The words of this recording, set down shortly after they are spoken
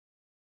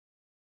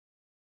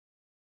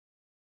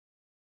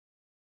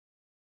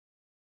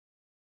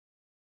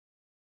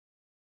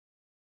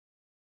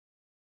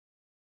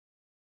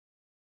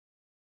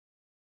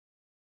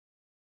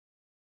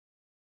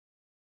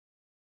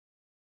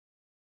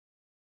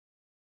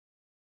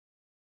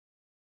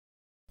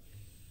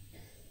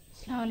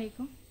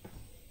Assalamualaikum.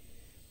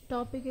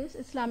 Topic is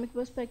Islamic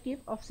perspective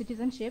of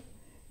citizenship,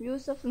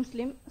 views of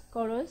Muslim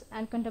scholars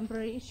and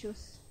contemporary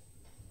issues.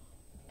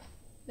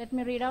 Let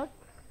me read out.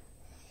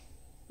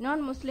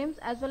 Non-Muslims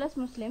as well as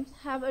Muslims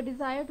have a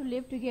desire to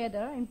live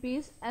together in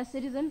peace as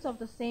citizens of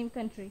the same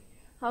country.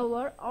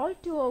 However, all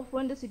too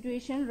often the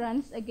situation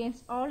runs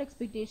against all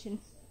expectations.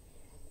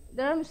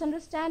 There are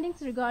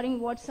misunderstandings regarding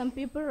what some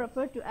people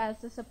refer to as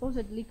the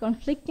supposedly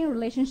conflicting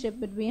relationship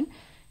between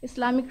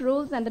Islamic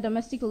rules and the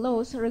domestic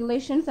laws,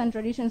 regulations and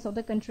traditions of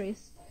the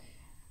countries.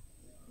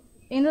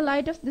 In the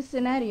light of this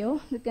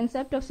scenario, the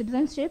concept of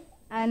citizenship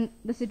and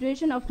the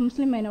situation of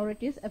Muslim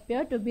minorities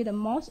appear to be the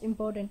most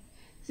important.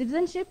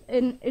 Citizenship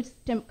in its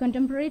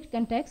contemporary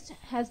context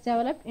has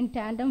developed in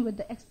tandem with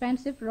the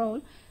expansive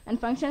role and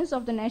functions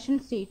of the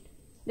nation-state.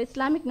 The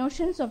Islamic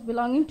notions of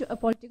belonging to a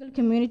political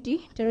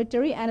community,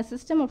 territory and a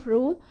system of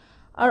rule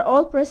are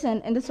all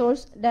present in the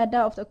source data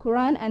of the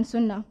Quran and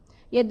Sunnah.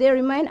 Yet they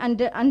remain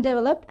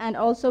undeveloped and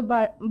also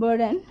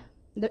burdened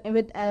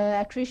with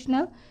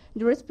accretional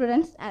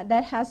jurisprudence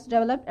that has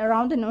developed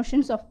around the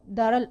notions of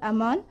Dar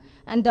al-Aman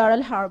and Dar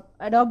al-Harb,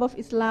 adab of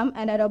Islam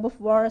and adab of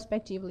war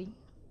respectively.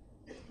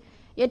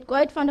 Yet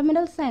quite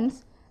fundamental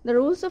sense, the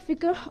rules of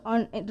fiqh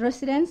on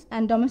residence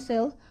and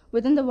domicile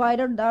within the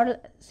wider Dar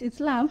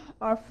al-Islam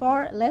are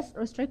far less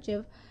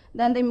restrictive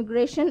than the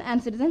immigration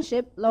and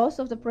citizenship laws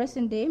of the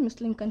present-day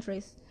Muslim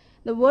countries.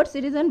 The word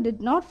citizen did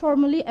not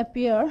formally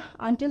appear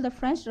until the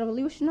French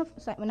Revolution of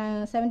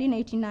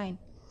 1789.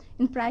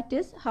 In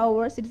practice,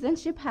 however,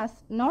 citizenship has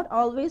not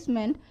always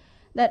meant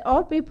that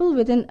all people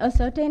within a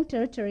certain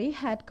territory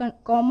had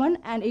common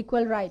and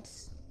equal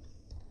rights.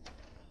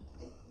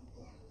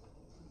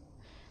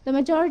 The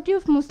majority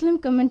of Muslim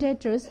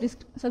commentators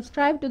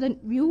subscribe to the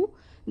view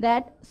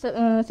that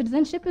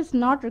citizenship is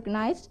not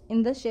recognized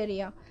in the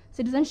Sharia.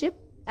 Citizenship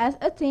as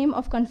a theme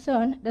of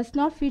concern does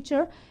not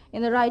feature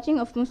in the writing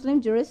of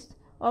Muslim jurists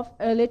of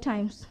early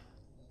times.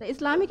 The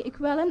Islamic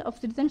equivalent of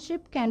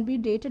citizenship can be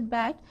dated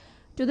back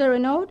to the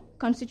renowned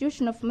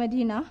constitution of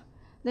Medina.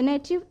 The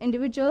native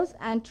individuals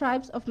and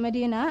tribes of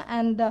Medina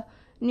and the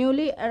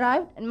newly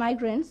arrived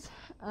migrants,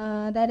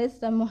 that is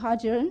the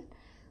Muhajirin,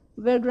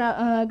 were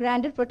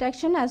granted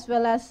protection as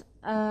well as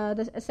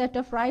a set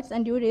of rights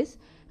and duties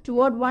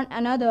toward one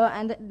another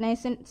and the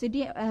nascent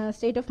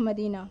state of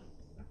Medina.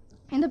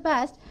 In the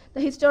past, the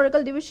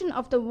historical division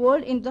of the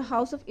world into the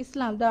House of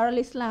Islam, Dar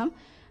al-Islam,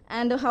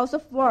 and the House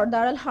of War,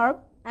 Dar al-Harb,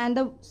 and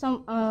the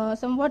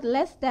somewhat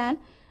less than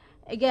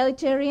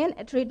egalitarian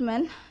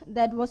treatment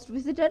that was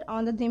visited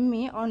on the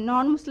dhimmi or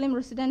non-Muslim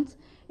residents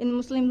in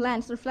Muslim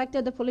lands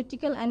reflected the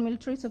political and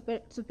military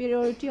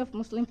superiority of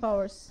Muslim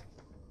powers.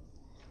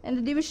 And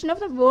the division of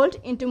the world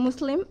into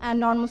Muslim and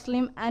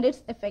non-Muslim and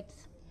its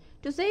effects.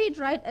 To say it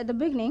right at the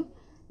beginning,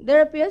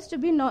 there appears to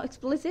be no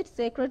explicit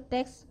sacred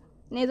text,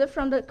 neither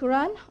from the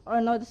Quran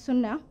nor the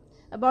Sunnah,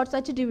 about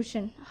such a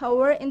division.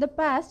 However, in the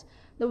past,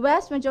 the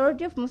vast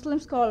majority of Muslim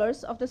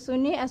scholars of the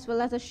Sunni as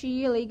well as the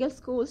Shia legal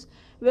schools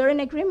were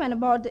in agreement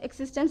about the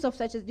existence of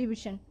such a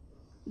division.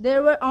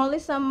 There were only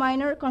some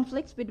minor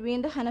conflicts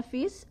between the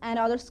Hanafis and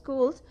other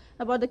schools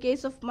about the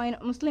case of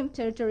Muslim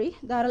territory,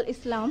 Dar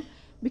al-Islam,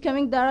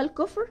 becoming Dar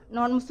al-Kufr,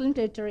 non-Muslim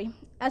territory.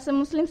 As a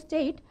Muslim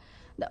state,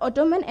 the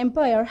Ottoman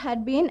Empire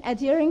had been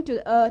adhering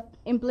to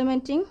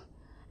implementing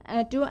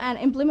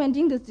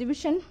this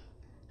division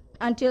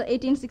until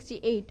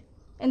 1868.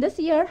 In this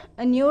year,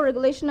 a new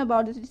regulation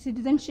about the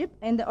citizenship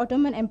in the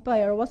Ottoman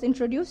Empire was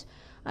introduced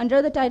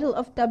under the title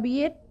of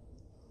Tabiyat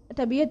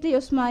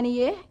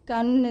Osmaniye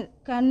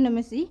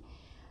Kanun-Namisi.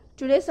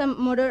 Today, some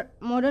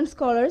modern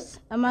scholars,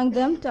 among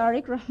them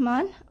Tariq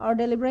Rahman, are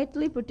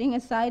deliberately putting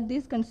aside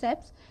these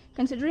concepts,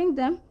 considering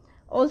them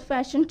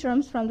old-fashioned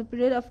terms from the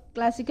period of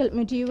classical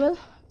medieval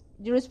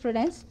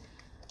jurisprudence.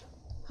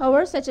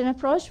 However, such an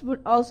approach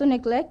would also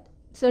neglect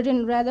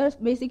certain rather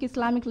basic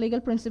Islamic legal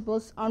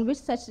principles on which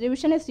such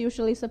division is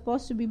usually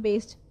supposed to be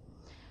based.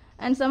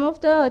 And some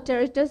of the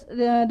territories,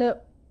 the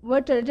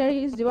word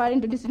territory is divided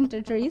into distinct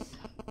territories.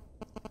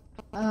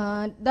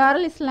 Dar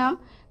al-Islam,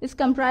 this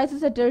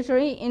comprises a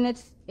territory in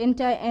its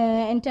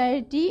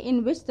entirety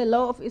in which the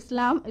law of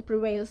Islam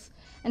prevails.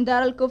 And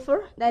Dar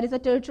al-Kufr, that is a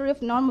territory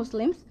of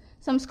non-Muslims.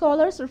 Some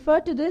scholars refer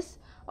to this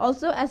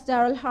also as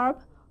Dar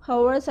al-Harb.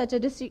 However, such a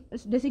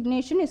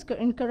designation is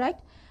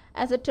incorrect,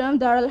 as the term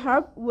Dar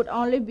al-Harb would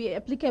only be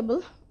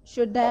applicable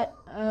should that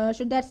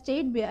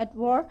state be at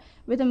war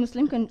with a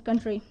Muslim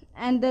country.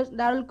 And the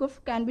Dar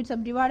al-Kufr can be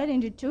subdivided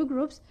into two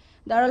groups.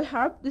 Dar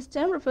al-Harb, this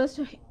term refers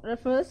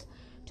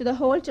to the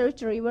whole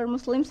territory where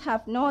Muslims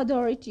have no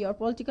authority or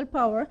political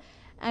power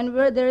and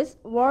where there is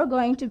war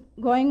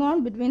going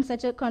on between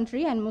such a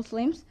country and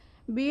Muslims,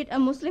 be it a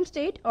Muslim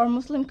state or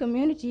Muslim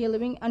community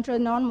living under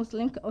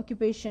non-Muslim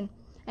occupation.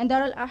 And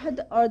Dar al-Ahad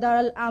or Dar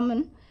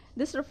al-Aman,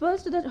 this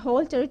refers to the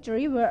whole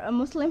territory where a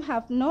Muslim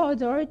have no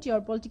authority or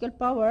political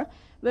power,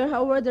 where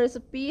however there is a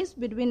peace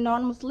between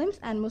non-Muslims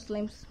and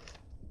Muslims.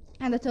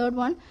 And the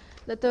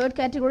third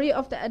category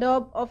of the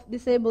adab of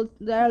disabled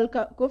Dar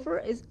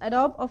al-Kufr is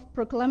adab of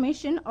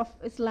proclamation of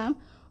Islam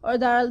or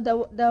Dar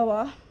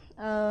al-Dawa,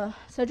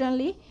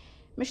 Certainly,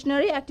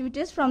 missionary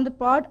activities from the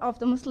part of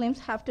the Muslims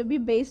have to be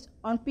based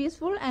on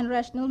peaceful and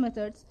rational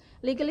methods.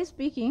 Legally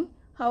speaking,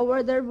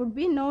 however, there would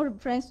be no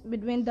difference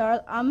between Dar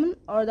al-Aman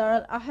or Dar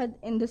al-Ahad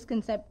in this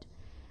concept,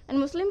 and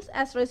Muslims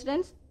as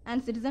residents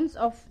and citizens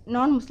of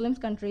non-Muslim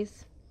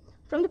countries.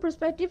 From the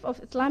perspective of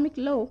Islamic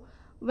law,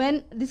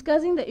 when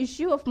discussing the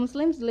issue of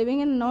Muslims living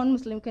in a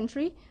non-Muslim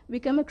country, we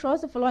come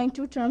across the following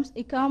two terms: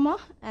 Iqama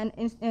and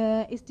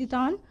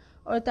Istitan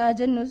or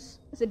Tajannus,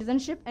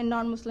 citizenship in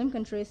non-Muslim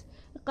countries.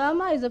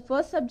 Iqama is the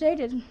first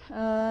subject.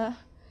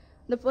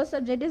 The first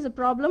subject is the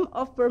problem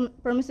of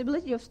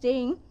permissibility of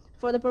staying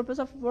for the purpose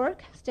of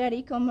work,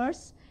 study,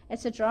 commerce,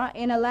 etc.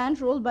 in a land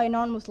ruled by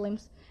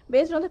non-Muslims.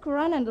 Based on the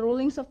Quran and the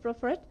rulings of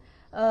Prophet,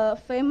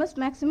 famous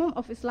maxim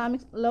of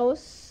Islamic law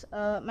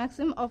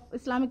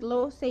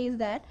says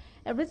that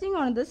everything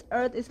on this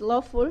earth is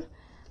lawful,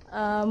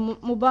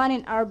 muban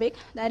in Arabic,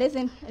 that is,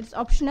 it's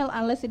optional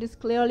unless it is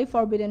clearly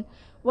forbidden.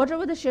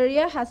 Whatever the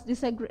Sharia has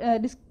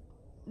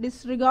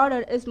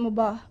disregarded is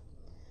mubah.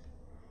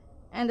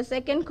 And the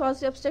second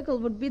costly obstacle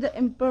would be the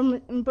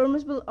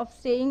impermissible of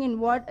staying in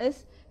what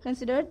is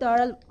considered dar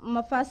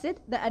al-mafasid,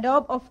 the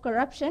adobe of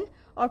corruption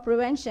or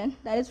prevention,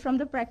 that is from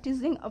the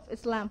practicing of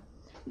Islam.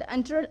 The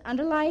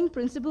underlying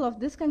principle of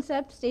this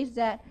concept states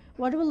that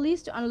whatever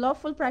leads to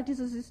unlawful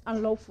practices is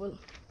unlawful.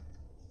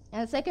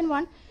 And the second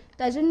one,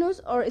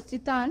 Tajannus or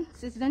Istitan,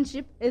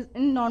 citizenship, is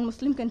in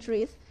non-Muslim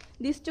countries.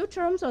 These two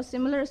terms or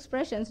similar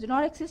expressions do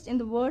not exist in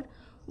the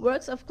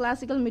works of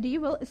classical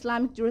medieval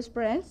Islamic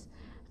jurisprudence.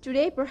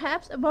 Today,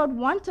 perhaps about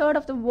 1/3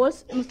 of the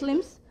world's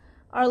Muslims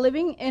are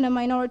living in a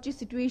minority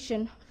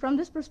situation. From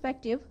this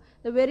perspective,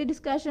 the very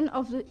discussion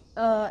of the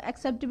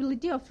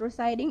acceptability of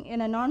residing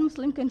in a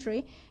non-Muslim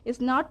country is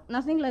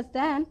nothing less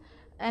than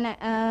an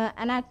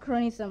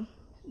anachronism.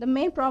 The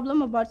main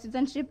problem about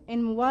citizenship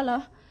in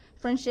Muwala,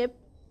 friendship,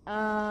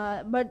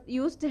 but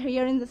used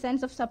here in the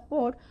sense of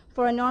support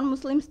for a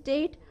non-Muslim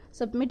state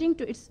submitting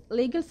to its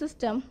legal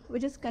system,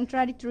 which is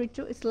contradictory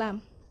to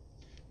Islam.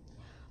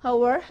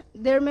 However,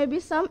 there may be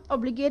some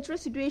obligatory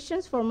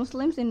situations for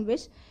Muslims in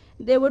which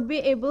they would be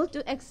able to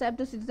accept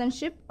the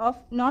citizenship of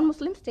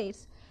non-Muslim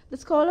states. The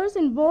scholars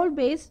in bold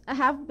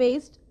have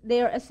based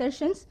their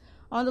assertions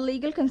on the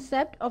legal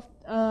concept of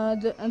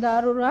the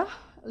darura,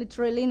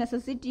 literally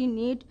necessity,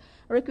 need,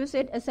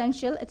 requisite,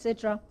 essential,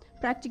 etc.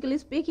 Practically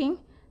speaking,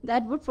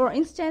 that would, for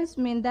instance,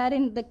 mean that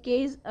in the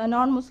case a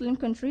non-Muslim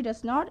country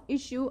does not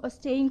issue a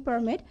staying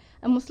permit,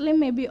 a Muslim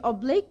may be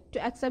obliged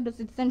to accept the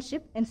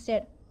citizenship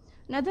instead.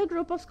 Another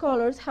group of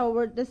scholars,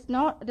 however,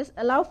 does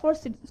allow for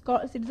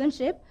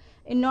citizenship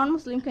in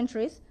non-Muslim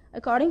countries.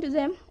 According to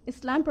them,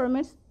 Islam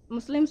permits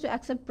Muslims to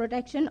accept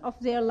protection of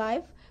their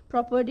life,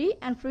 property,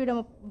 and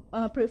freedom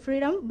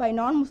by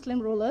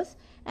non-Muslim rulers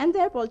and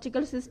their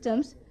political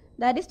systems.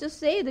 That is to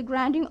say, the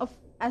granting of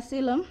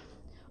asylum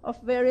of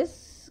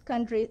various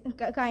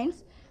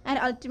kinds, and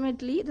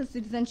ultimately the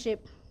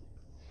citizenship.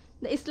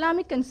 The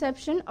Islamic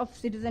conception of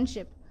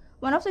citizenship.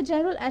 One of the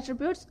general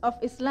attributes of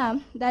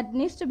Islam that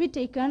needs to be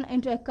taken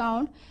into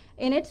account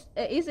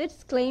is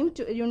its claim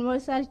to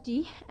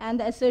universality and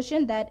the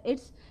assertion that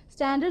its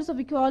standards of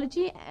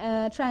equality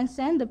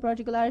transcend the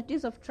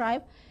particularities of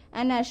tribe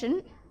and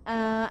nation,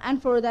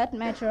 and for that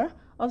matter,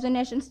 of the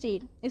nation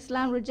state.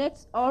 Islam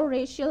rejects all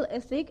racial,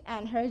 ethnic,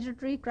 and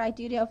hereditary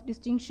criteria of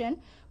distinction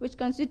which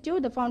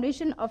constitute the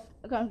foundations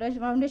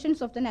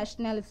of the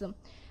nationalism.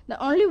 The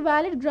only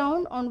valid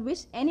ground on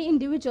which any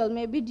individual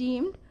may be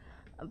deemed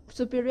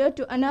superior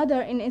to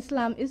another in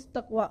Islam is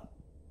taqwa.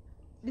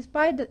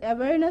 Despite the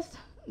awareness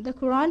the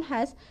Quran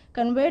has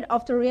conveyed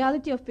of the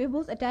reality of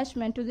people's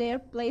attachment to their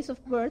place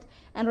of birth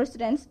and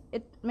residence,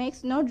 it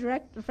makes no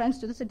direct reference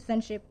to the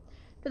citizenship.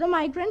 To the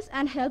migrants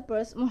and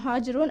helpers,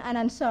 Muhajirun and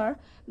Ansar,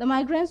 the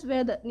migrants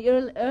were the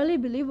early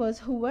believers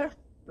who were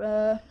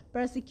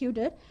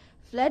persecuted,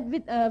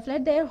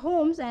 fled their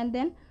homes, and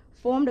then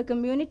formed a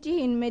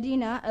community in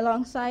Medina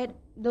alongside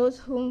those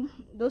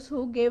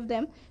who gave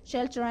them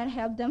shelter and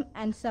helped them.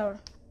 Ansar.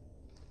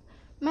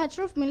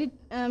 Matter of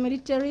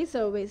military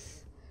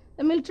service.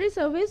 The military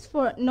service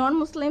for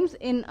non-Muslims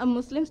in a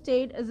Muslim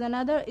state is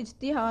another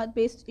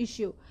ijtihad-based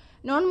issue.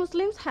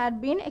 Non-Muslims had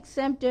been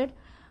exempted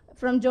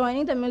from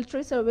joining the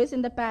military service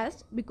in the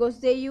past because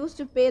they used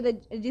to pay the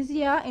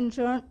jizya in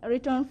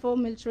return for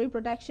military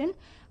protection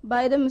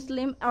by the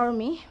Muslim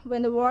army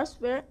when the wars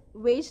were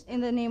waged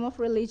in the name of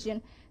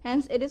religion.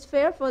 Hence, it is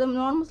fair for the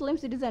non-Muslim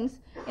citizens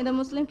in the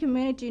Muslim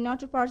community not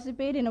to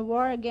participate in a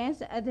war against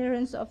the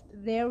adherents of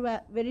their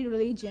very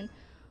religion.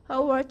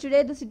 However,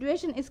 today the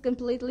situation is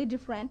completely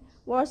different.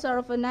 Wars are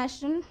of a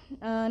national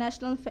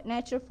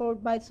nature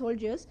fought by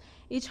soldiers,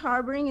 each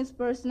harboring its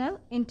personal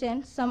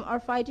intent. Some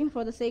are fighting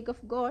for the sake of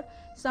God,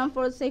 some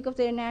for the sake of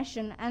their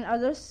nation, and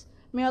others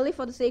merely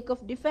for the sake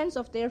of defense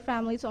of their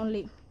families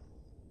only.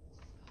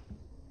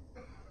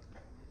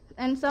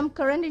 And some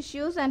current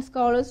issues and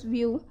scholars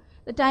view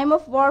the time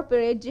of war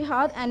period,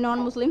 jihad, and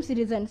non-Muslim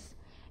citizens.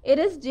 It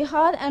is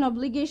jihad an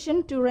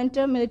obligation to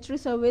render military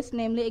service,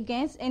 namely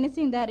against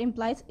anything that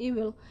implies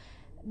evil.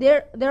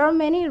 There are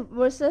many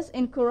verses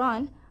in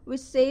Quran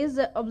which says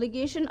the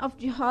obligation of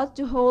jihad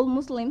to all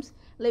Muslims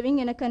living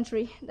in a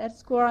country.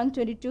 That's Quran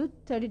 22,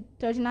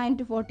 39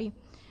 to 40.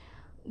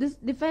 This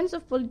defense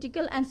of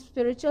political and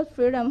spiritual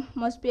freedom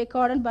must be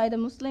accorded by the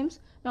Muslims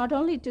not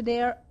only to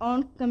their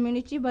own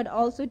community but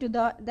also to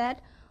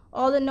that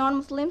all the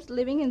non-Muslims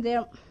living in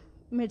their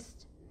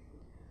midst.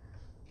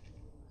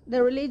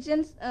 The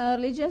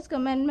religion's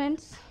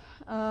commandments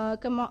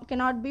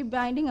cannot be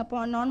binding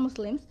upon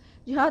non-Muslims.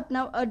 Jihad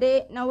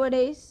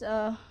nowadays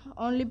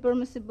only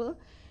permissible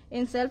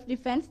in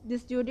self-defense.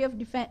 This duty of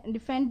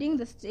defending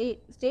the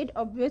state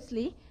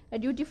obviously a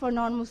duty for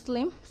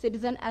non-Muslim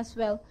citizens as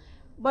well.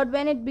 But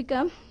when it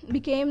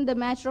became the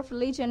matter of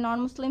religion,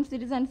 non-Muslim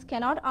citizens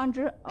cannot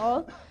under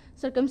all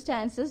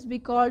circumstances be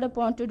called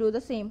upon to do the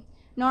same.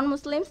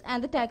 Non-Muslims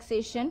and the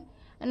taxation.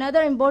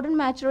 Another important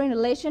matter in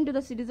relation to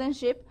the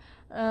citizenship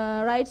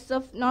rights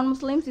of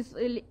non-Muslims is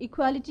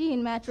equality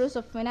in matters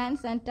of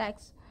finance and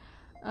tax.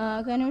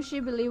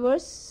 Kanushi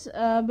believes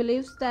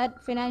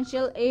that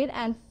financial aid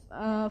and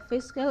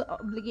fiscal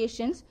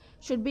obligations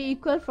should be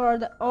equal for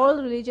all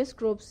religious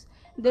groups.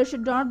 There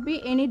should not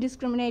be any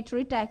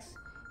discriminatory tax.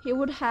 He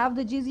would have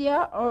the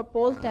jizya or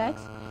poll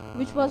tax,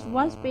 which was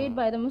once paid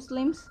by the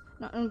Muslims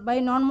by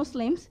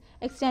non-Muslims,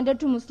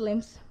 extended to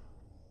Muslims.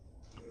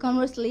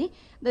 Conversely,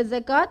 the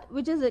zakat,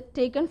 which is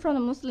taken from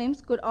the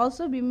Muslims, could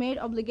also be made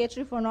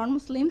obligatory for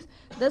non-Muslims,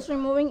 thus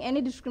removing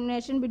any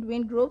discrimination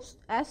between groups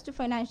as to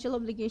financial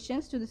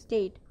obligations to the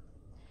state.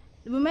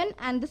 Women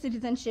and the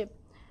citizenship.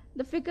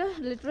 The fiqh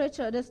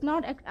literature does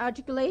not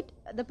articulate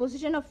the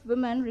position of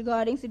women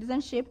regarding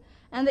citizenship,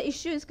 and the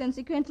issue is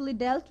consequently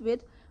dealt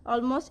with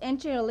almost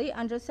entirely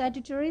under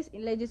statutory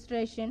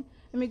legislation.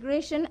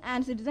 Immigration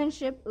and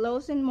citizenship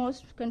laws in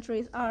most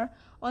countries are,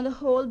 on the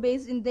whole,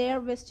 based in their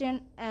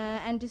Western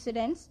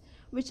antecedents,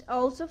 which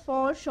also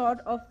fall short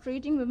of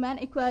treating women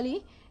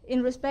equally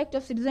in respect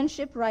of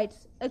citizenship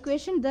rights. A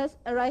question thus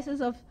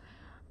arises of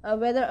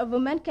whether a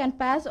woman can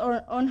pass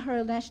on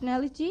her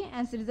nationality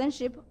and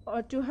citizenship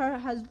or to her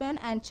husband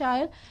and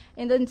child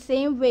in the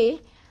same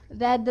way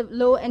that the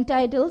law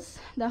entitles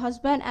the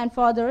husband and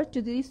father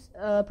to these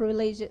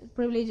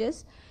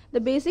privileges. The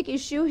basic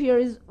issue here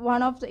is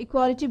one of the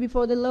equality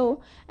before the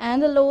law,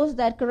 and the laws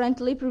that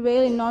currently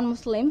prevail in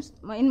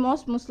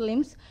most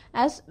Muslims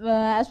as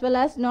well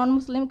as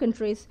non-Muslim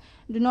countries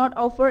do not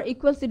offer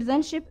equal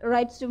citizenship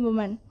rights to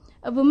women.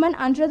 A woman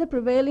under the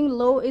prevailing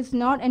law is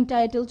not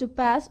entitled to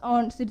pass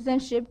on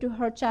citizenship to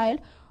her child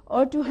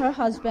or to her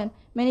husband.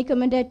 Many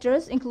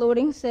commentators,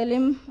 including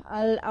Salim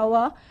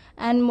al-Awa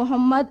and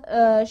Muhammad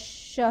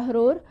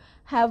Shahrur,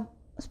 have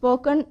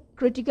spoken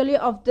critically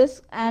of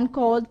this and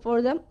called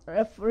for the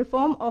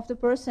reform of the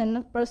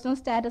personal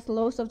status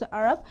laws of the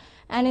Arab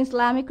and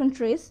Islamic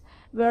countries,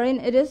 wherein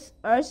it is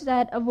urged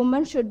that a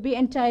woman should be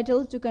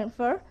entitled to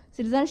confer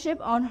citizenship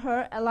on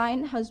her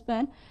alien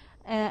husband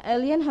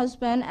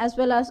as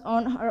well as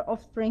on her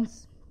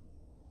offsprings.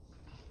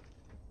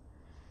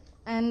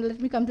 And let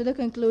me come to the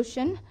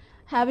conclusion.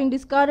 Having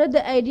discarded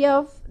the idea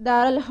of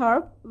Dar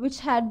al-Harb, which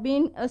had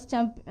been a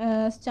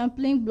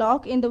stumbling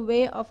block in the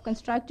way of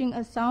constructing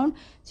a sound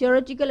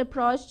theoretical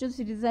approach to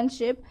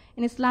citizenship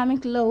in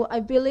Islamic law, I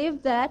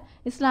believe that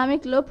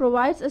Islamic law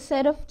provides a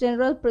set of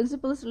general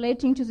principles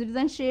relating to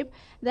citizenship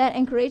that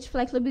encourage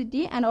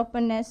flexibility and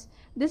openness.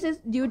 This is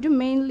due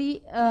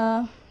mainly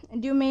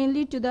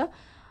to the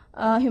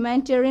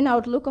humanitarian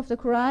outlook of the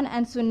Quran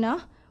and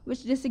Sunnah,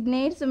 which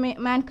designates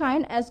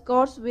mankind as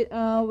God's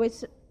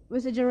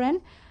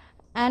vicegerent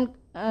and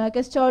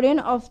custodian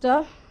of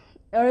the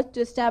earth to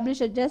establish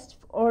a just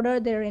order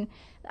therein.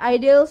 The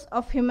ideals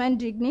of human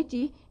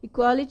dignity,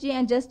 equality,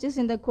 and justice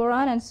in the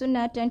Quran and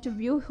Sunnah tend to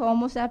view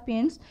Homo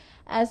sapiens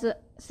as a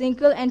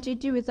single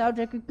entity without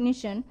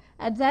recognition.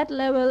 At that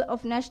level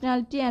of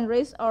nationality and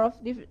race are of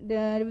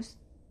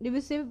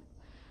divisive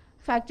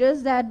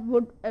factors that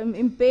would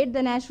impede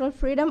the natural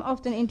freedom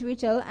of the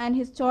individual and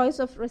his choice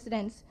of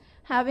residence.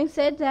 Having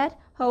said that,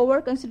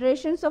 however,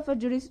 considerations of a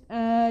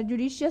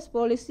judicious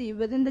policy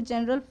within the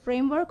general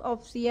framework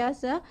of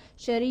Siyasa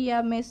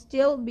Sharia may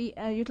still be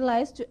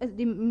utilized to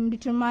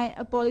determine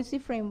a policy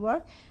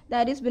framework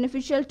that is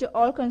beneficial to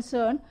all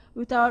concerned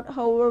without,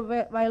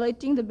 however,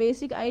 violating the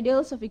basic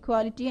ideals of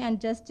equality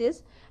and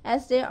justice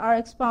as they are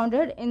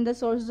expounded in the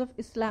sources of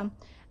Islam.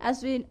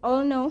 As we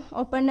all know,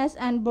 openness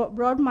and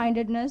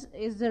broad-mindedness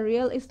is the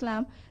real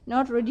Islam,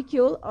 not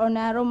ridicule or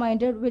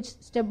narrow-minded, which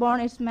stubborn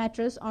its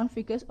matters on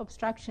fiqh's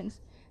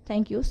obstructions.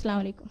 Thank you.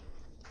 Assalamu alaikum.